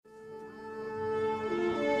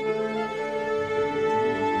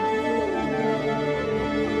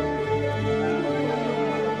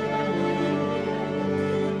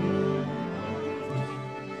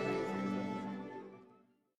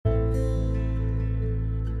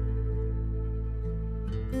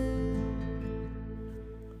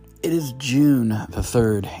It is June the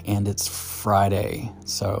 3rd, and it's Friday,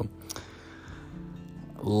 so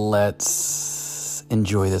let's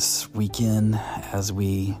enjoy this weekend as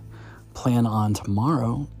we plan on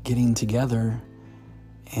tomorrow getting together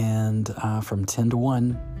and from 10 to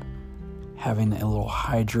 1, having a little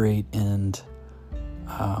hydrate and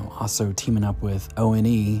also teaming up with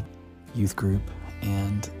O&E youth group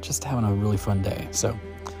and just having a really fun day. So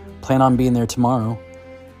plan on being there tomorrow.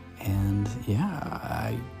 And yeah,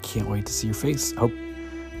 I can't wait to see your face. Hope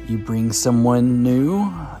you bring someone new,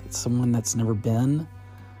 someone that's never been,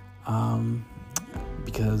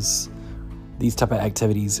 because these type of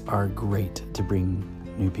activities are great to bring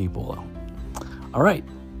new people. All right,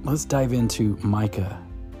 let's dive into Micah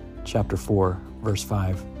chapter 4, verse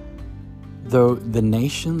 5. Though the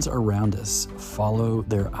nations around us follow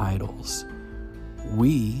their idols,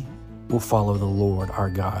 we will follow the Lord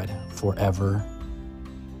our God forever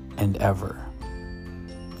and ever.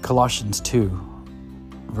 Colossians 2,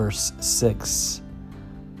 verse 6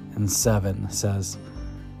 and 7 says,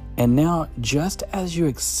 And now, just as you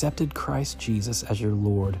accepted Christ Jesus as your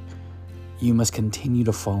Lord, you must continue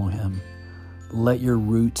to follow him. Let your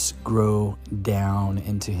roots grow down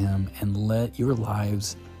into him, and let your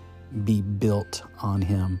lives be built on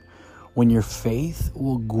him. When your faith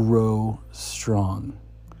will grow strong.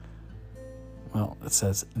 Well, it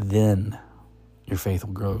says, then your faith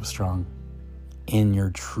will grow strong in your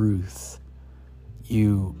truth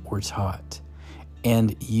you were taught,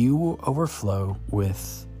 and you will overflow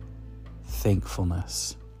with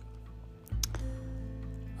thankfulness.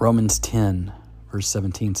 Romans 10, verse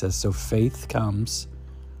 17 says, So faith comes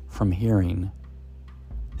from hearing,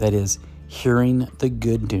 that is, hearing the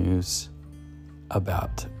good news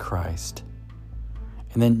about Christ.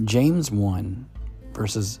 And then James 1,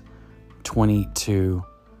 verses 22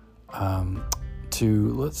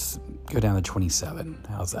 let's go down to 27.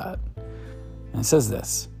 How's that? And it says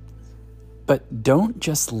this, But don't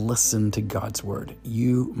just listen to God's word.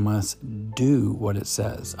 You must do what it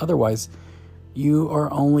says. Otherwise, you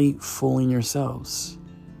are only fooling yourselves.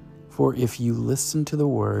 For if you listen to the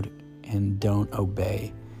word and don't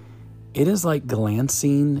obey, it is like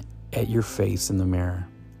glancing at your face in the mirror.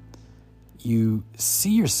 You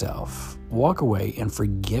see yourself, walk away, and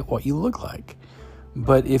forget what you look like.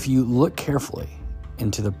 But if you look carefully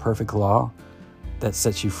into the perfect law that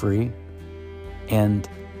sets you free, and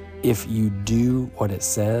if you do what it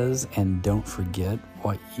says and don't forget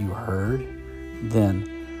what you heard,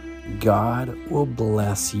 then God will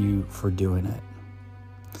bless you for doing it.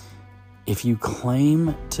 If you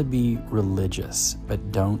claim to be religious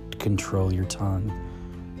but don't control your tongue,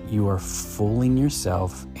 you are fooling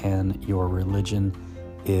yourself and your religion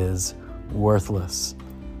is worthless.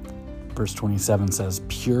 Verse 27 says,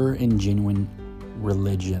 Pure and genuine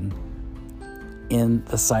religion in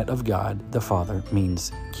the sight of God the Father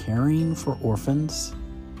means caring for orphans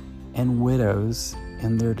and widows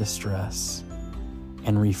in their distress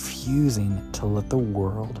and refusing to let the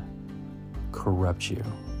world corrupt you.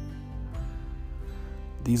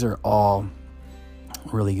 These are all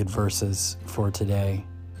really good verses for today.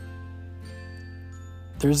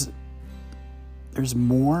 There's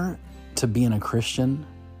more to being a Christian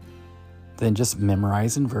than just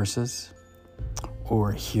memorizing verses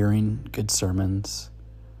or hearing good sermons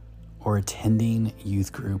or attending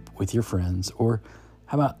youth group with your friends, or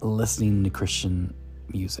how about listening to Christian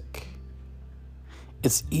music?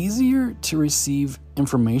 It's easier to receive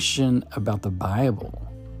information about the Bible,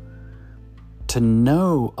 to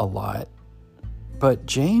know a lot, but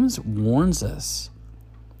James warns us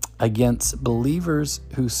against believers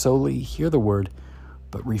who solely hear the word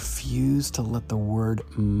but refuse to let the word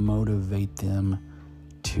motivate them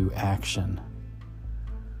to action.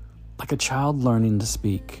 Like a child learning to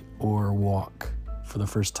speak or walk for the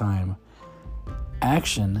first time,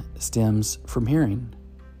 action stems from hearing.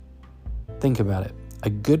 Think about it. A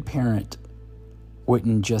good parent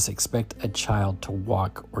wouldn't just expect a child to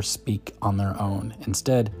walk or speak on their own.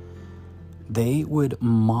 Instead, they would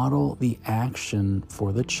model the action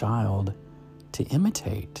for the child to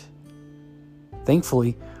imitate.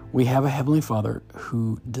 Thankfully, we have a Heavenly Father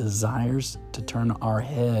who desires to turn our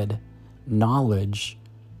head knowledge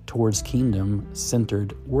towards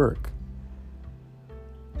kingdom-centered work.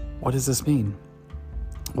 What does this mean?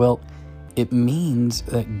 Well, it means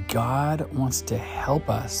that God wants to help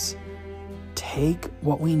us take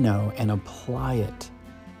what we know and apply it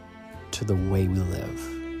to the way we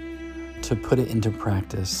live, to put it into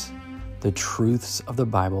practice, the truths of the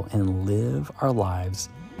Bible, and live our lives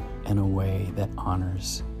in a way that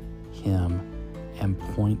honors Him and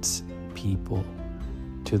points people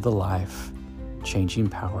to the life-changing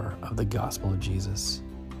power of the gospel of Jesus.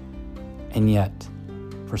 And yet,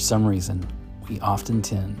 for some reason, we often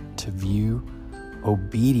tend to view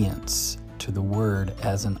obedience to the word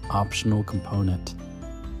as an optional component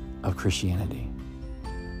of Christianity.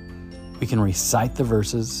 We can recite the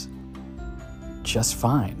verses just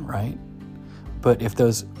fine, right? But if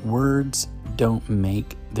those words don't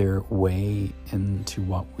make their way into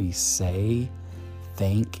what we say,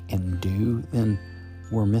 think, and do, then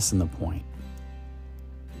we're missing the point.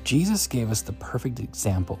 Jesus gave us the perfect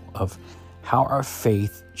example of how our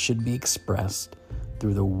faith should be expressed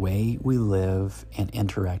through the way we live and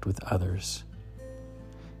interact with others.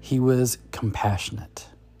 He was compassionate,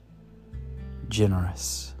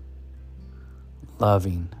 generous,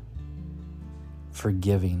 loving,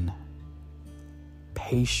 forgiving,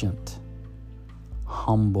 patient,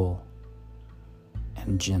 humble,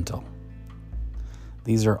 and gentle.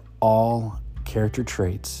 These are all character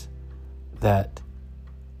traits that,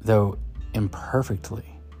 though imperfectly,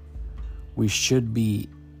 we should be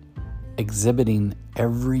exhibiting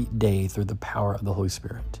every day through the power of the Holy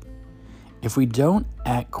Spirit. If we don't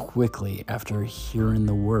act quickly after hearing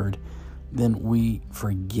the word, then we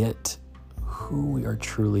forget who we are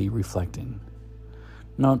truly reflecting.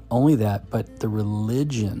 Not only that, but the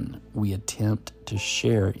religion we attempt to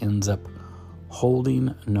share ends up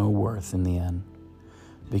holding no worth in the end.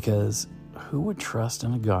 Because who would trust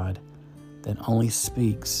in a God that only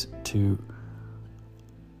speaks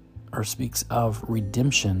of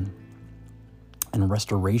redemption and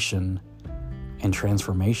restoration and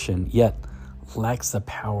transformation, yet lacks the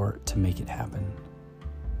power to make it happen?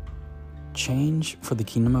 Change for the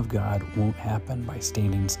kingdom of God won't happen by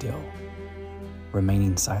standing still,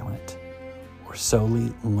 remaining silent, or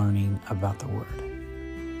solely learning about the word.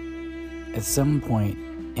 At some point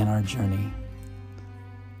in our journey,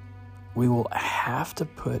 we will have to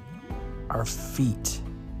put our feet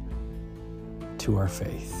to our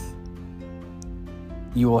faith.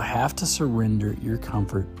 You will have to surrender your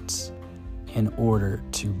comforts in order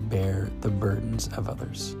to bear the burdens of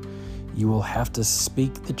others. You will have to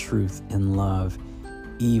speak the truth in love,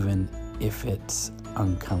 even if it's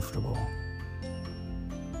uncomfortable.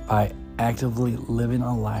 By actively living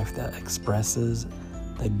a life that expresses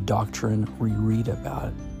the doctrine we read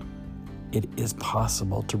about, it is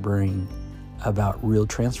possible to bring about real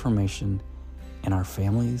transformation in our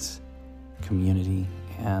families, community,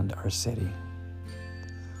 and our city.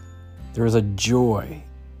 There is a joy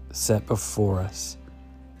set before us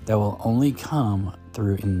that will only come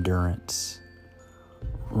through endurance.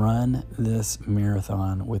 Run this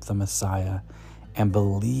marathon with the Messiah and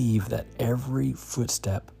believe that every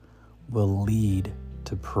footstep will lead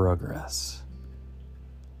to progress.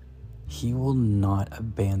 He will not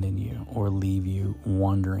abandon you or leave you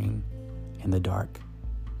wandering in the dark.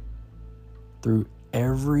 Through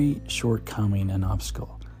every shortcoming and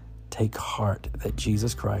obstacle, take heart that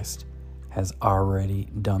Jesus Christ has already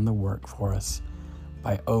done the work for us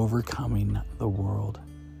by overcoming the world.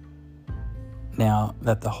 Now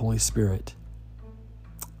that the Holy Spirit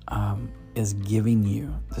is giving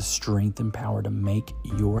you the strength and power to make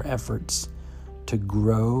your efforts to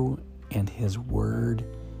grow in His Word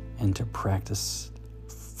and to practice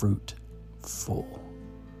fruitful.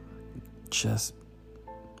 Just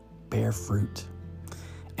bear fruit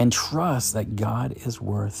and trust that God is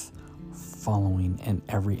worth following in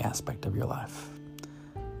every aspect of your life.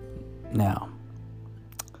 Now,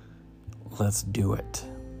 let's do it.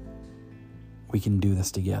 We can do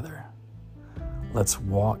this together. Let's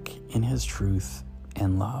walk in His truth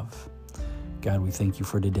and love. God, we thank You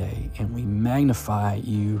for today, and we magnify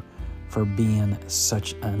You for being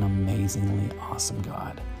such an amazingly awesome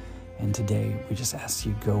God. And today, we just ask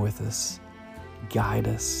You go with us, guide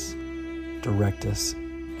us, direct us,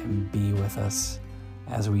 and be with us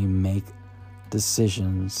as we make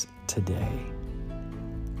decisions today.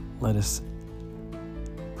 Let us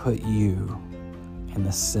put You in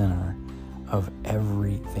the center of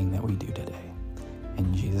everything that we do today.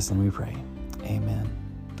 In Jesus' name we pray.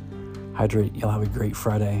 Amen. Hydrate. You'll have a great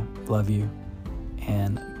Friday. Love you.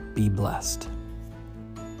 And be blessed.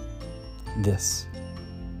 This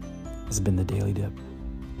has been the Daily Dip.